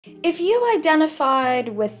If you identified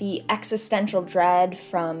with the existential dread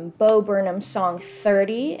from Bo Burnham's song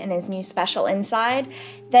 30 in his new special Inside,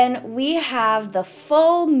 then we have the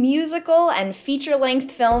full musical and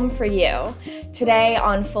feature-length film for you. Today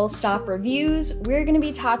on Full Stop Reviews, we're going to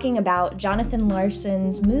be talking about Jonathan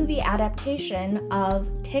Larson's movie adaptation of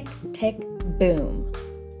Tick, Tick, Boom.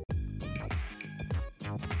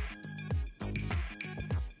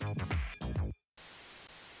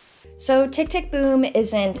 So Tick, Tick, Boom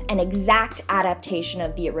isn't an exact adaptation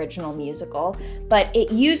of the original musical, but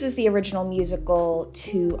it uses the original musical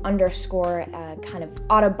to underscore a kind of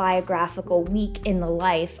autobiographical week in the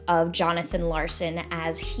life of Jonathan Larson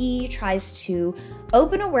as he tries to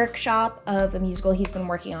open a workshop of a musical he's been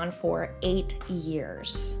working on for 8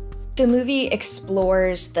 years. The movie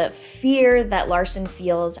explores the fear that Larson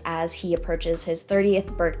feels as he approaches his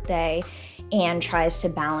 30th birthday and tries to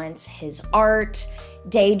balance his art,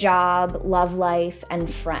 day job, love life,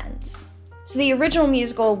 and friends. So the original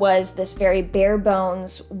musical was this very bare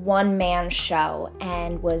bones one-man show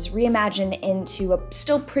and was reimagined into a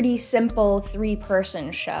still pretty simple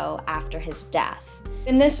 3-person show after his death.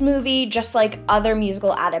 In this movie, just like other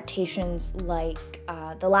musical adaptations like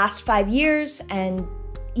The Last 5 Years and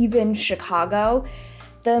even Chicago,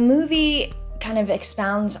 the movie kind of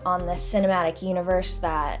expounds on the cinematic universe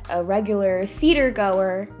that a regular theater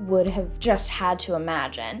goer would have just had to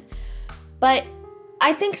imagine. But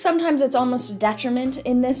I think sometimes it's almost a detriment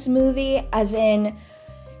in this movie, as in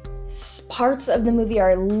parts of the movie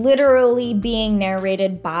are literally being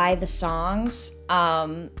narrated by the songs,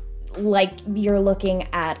 like you're looking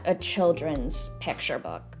at a children's picture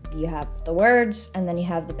book. You have the words, and then you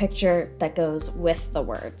have the picture that goes with the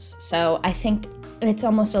words. So I think it's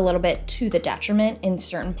almost a little bit to the detriment in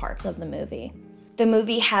certain parts of the movie. The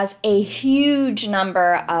movie has a huge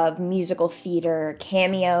number of musical theater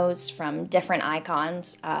cameos from different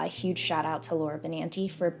icons. A huge shout out to Laura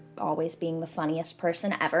Benanti for always being the funniest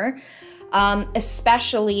person ever,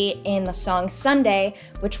 especially in the song Sunday,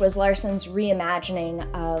 which was Larson's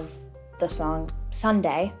reimagining of the song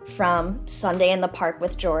Sunday from Sunday in the Park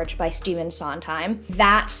with George by Stephen Sondheim.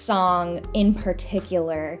 That song in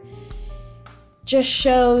particular just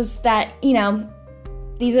shows that, you know,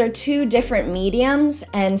 these are two different mediums,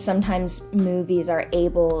 and sometimes movies are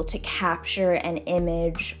able to capture an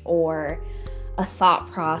image or a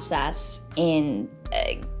thought process in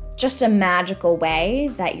just a magical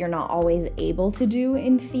way that you're not always able to do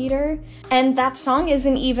in theater. And that song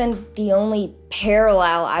isn't even the only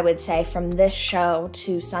parallel, I would say, from this show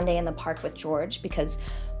to Sunday in the Park with George, because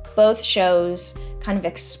both shows kind of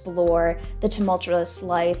explore the tumultuous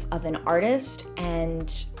life of an artist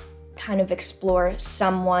and kind of explore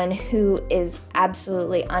someone who is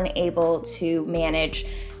absolutely unable to manage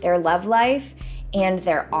their love life and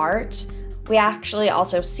their art. We actually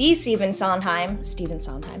also see Stephen Sondheim,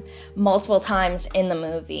 multiple times in the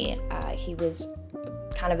movie. He was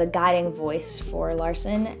kind of a guiding voice for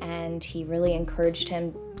Larson, and he really encouraged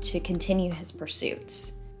him to continue his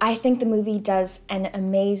pursuits. I think the movie does an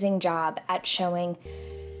amazing job at showing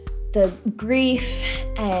the grief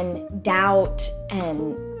and doubt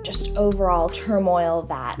and just overall turmoil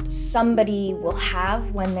that somebody will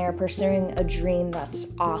have when they're pursuing a dream that's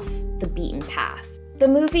off the beaten path. The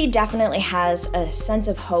movie definitely has a sense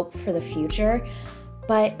of hope for the future,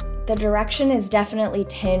 but the direction is definitely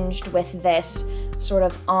tinged with this sort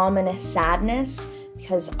of ominous sadness,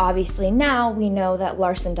 because obviously now we know that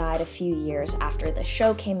Larson died a few years after the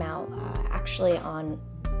show came out, actually on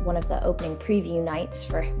one of the opening preview nights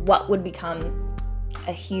for what would become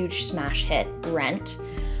a huge smash hit, Rent.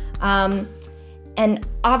 And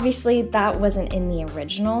obviously that wasn't in the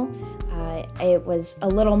original. It was a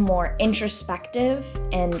little more introspective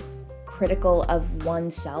and critical of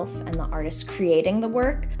oneself and the artist creating the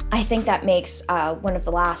work. I think that makes one of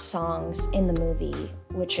the last songs in the movie,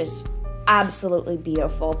 which is absolutely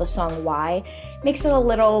beautiful, the song Why, makes it a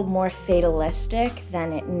little more fatalistic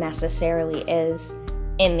than it necessarily is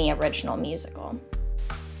in the original musical.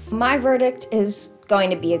 My verdict is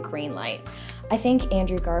going to be a green light. I think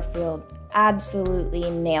Andrew Garfield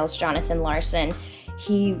absolutely nails Jonathan Larson.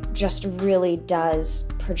 He just really does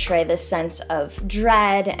portray this sense of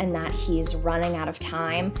dread and that he's running out of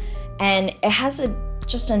time. And it has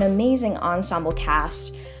just an amazing ensemble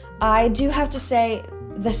cast. I do have to say,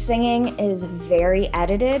 the singing is very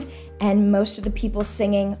edited, and most of the people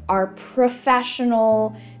singing are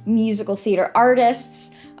professional musical theater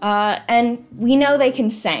artists, and we know they can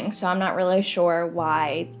sing, so I'm not really sure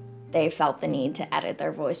why they felt the need to edit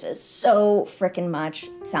their voices so frickin' much.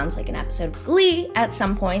 It sounds like an episode of Glee at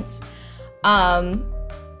some points.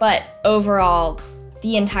 But overall,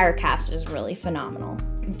 the entire cast is really phenomenal.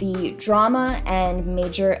 The drama and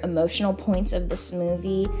major emotional points of this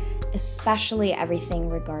movie, especially everything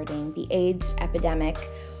regarding the AIDS epidemic,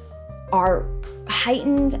 are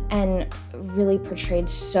heightened and really portrayed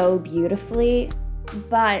so beautifully.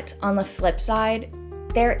 But on the flip side,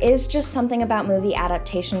 there is just something about movie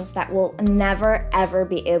adaptations that will never ever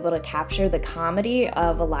be able to capture the comedy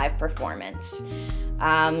of a live performance.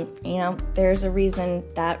 You know, there's a reason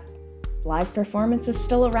that live performance is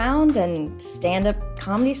still around and stand-up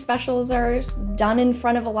comedy specials are done in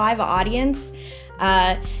front of a live audience.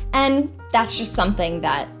 And that's just something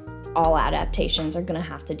that all adaptations are gonna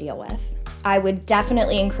have to deal with. I would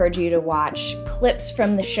definitely encourage you to watch clips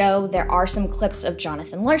from the show. There are some clips of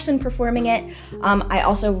Jonathan Larson performing it. I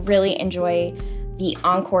also really enjoy the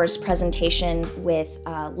Encore's presentation with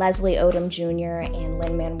Leslie Odom Jr. and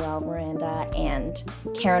Lin-Manuel Miranda and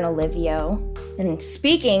Karen Olivio. And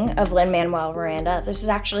speaking of Lin-Manuel Miranda, this is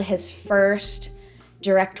actually his first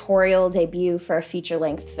directorial debut for a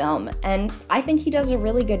feature-length film, and I think he does a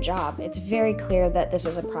really good job. It's very clear that this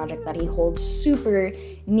is a project that he holds super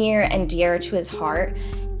near and dear to his heart,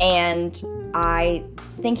 and I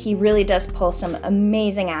think he really does pull some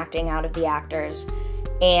amazing acting out of the actors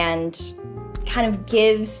and kind of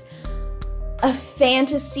gives a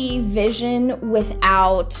fantasy vision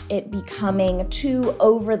without it becoming too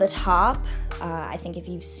over the top. I think if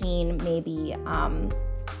you've seen maybe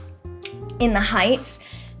In the Heights,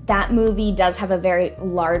 that movie does have a very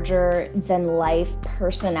larger than life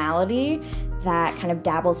personality that kind of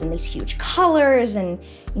dabbles in these huge colors and,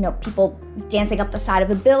 you know, people dancing up the side of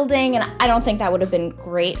a building, and I don't think that would have been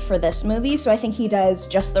great for this movie, so I think he does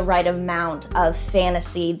just the right amount of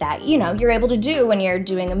fantasy that, you know, you're able to do when you're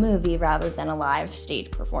doing a movie rather than a live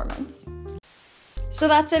stage performance. So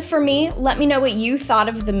that's it for me. Let me know what you thought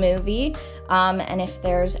of the movie, and if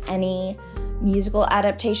there's any musical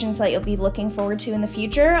adaptations that you'll be looking forward to in the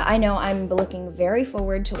future. I know I'm looking very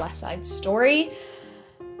forward to West Side Story.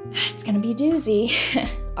 It's gonna be a doozy.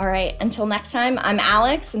 All right, until next time, I'm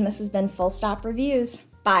Alex, and this has been Full Stop Reviews.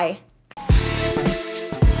 Bye.